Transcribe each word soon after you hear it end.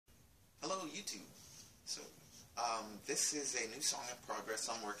hello YouTube. So, this is a new song in progress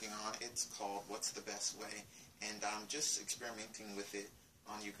I'm working on. It's called What's the Best Way, and I'm just experimenting with it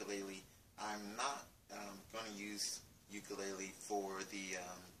on ukulele. I'm not going to use ukulele for the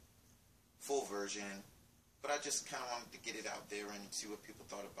full version, but I just kind of wanted to get it out there and see what people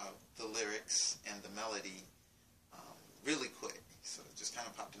thought about the lyrics and the melody really quick. So it just kind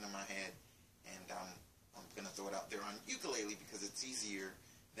of popped into my head, and I'm going to throw it out there on ukulele because it's easier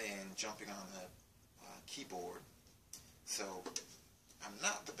than jumping on the keyboard. So I'm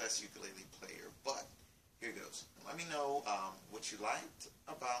not the best ukulele player, but here goes. Let me know what you liked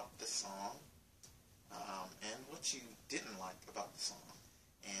about the song and what you didn't like about the song,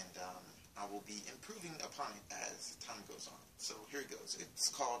 and I will be improving upon it as time goes on. So here it goes. It's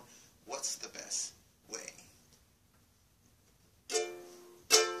called What's the Best Way.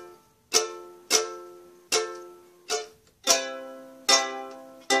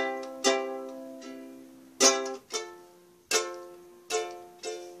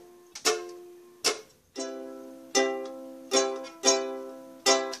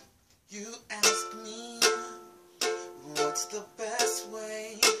 You ask me, what's the best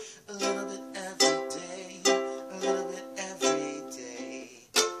way? A little bit every day, a little bit every day.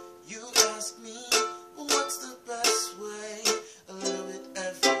 You ask me, what's the best way? A little bit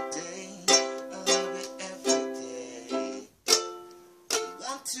every day, a little bit every day.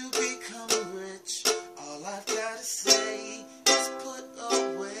 Want to become rich? All I've gotta say is put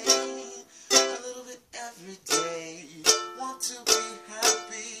away a little bit every day. Want to be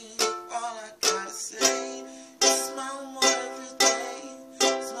happy? All I gotta say is smile more every day,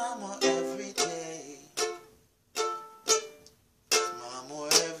 smile more every day, smile more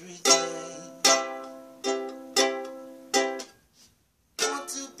every day. Want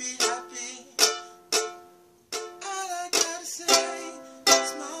to be happy? All I gotta say is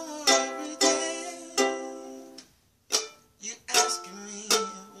smile more every day. You asking me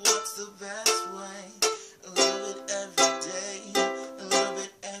what's the best way? A little bit every day, a little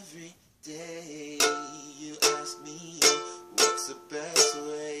bit every day. You ask me what's the best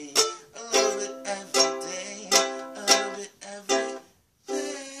way? A little bit every day, a little bit every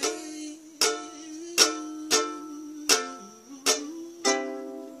day.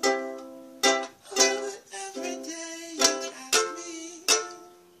 A little bit every day. You ask me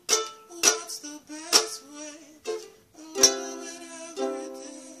what's the best way? A little bit every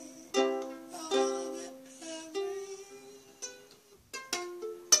day, a little bit every.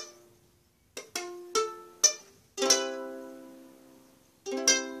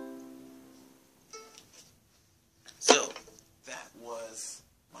 So, that was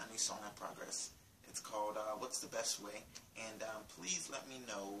my new song in progress. It's called What's the Best Way? And please let me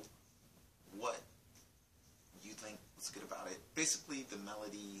know what you think was good about it. Basically, the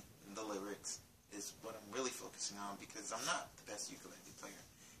melody and the lyrics is what I'm really focusing on because I'm not the best ukulele player.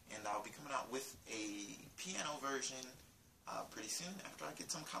 And I'll be coming out with a piano version pretty soon after I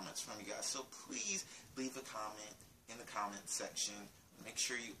get some comments from you guys. So please leave a comment in the comment section. Make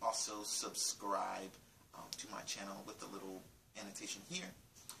sure you also subscribe to my channel with the little annotation here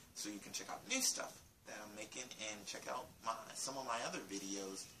so you can check out new stuff that I'm making and check out some of my other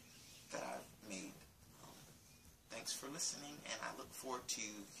videos that I've made. Thanks for listening, and I look forward to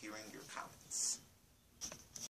hearing your comments.